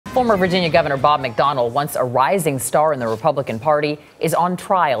Former Virginia Governor Bob McDonnell, once a rising star in the Republican Party, is on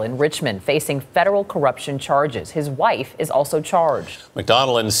trial in Richmond facing federal corruption charges. His wife is also charged.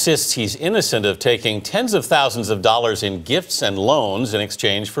 McDonnell insists he's innocent of taking tens of thousands of dollars in gifts and loans in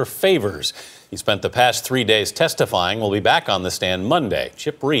exchange for favors. He spent the past 3 days testifying. Will be back on the stand Monday.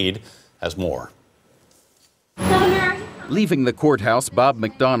 Chip Reid has more. Leaving the courthouse, Bob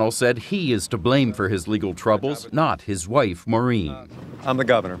McDonnell said he is to blame for his legal troubles, not his wife, Maureen. I'm the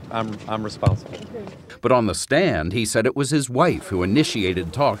governor. I'm responsible. But on the stand, he said it was his wife who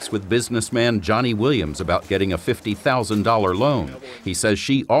initiated talks with businessman Johnny Williams about getting a $50,000 loan. He says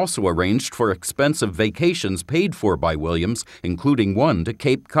she also arranged for expensive vacations paid for by Williams, including one to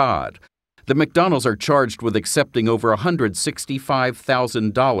Cape Cod. The McDonnells are charged with accepting over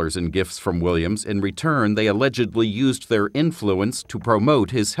 $165,000 in gifts from Williams. In return, they allegedly used their influence to promote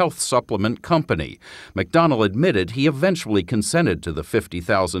his health supplement company. McDonnell admitted he eventually consented to the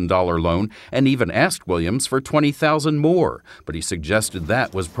 $50,000 loan and even asked Williams for $20,000 more. But he suggested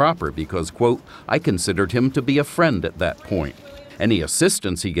that was proper because, quote, I considered him to be a friend at that point. Any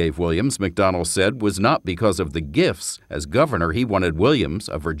assistance he gave Williams, McDonnell said, was not because of the gifts. As governor, he wanted Williams,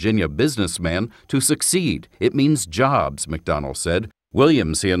 a Virginia businessman, to succeed. It means jobs, McDonnell said.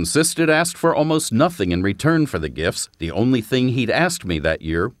 Williams, he insisted, asked for almost nothing in return for the gifts. The only thing he'd asked me that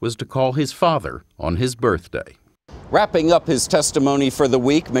year was to call his father on his birthday. Wrapping up his testimony for the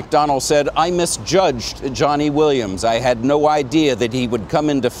week, McDonnell said, I misjudged Johnny Williams. I had no idea that he would come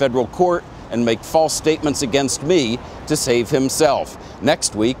into federal court and make false statements against me to save himself.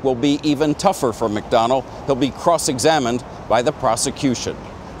 Next week will be even tougher for McDonnell. He'll be cross-examined by the prosecution.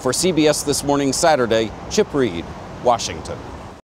 For CBS This Morning Saturday, Chip Reid, Washington.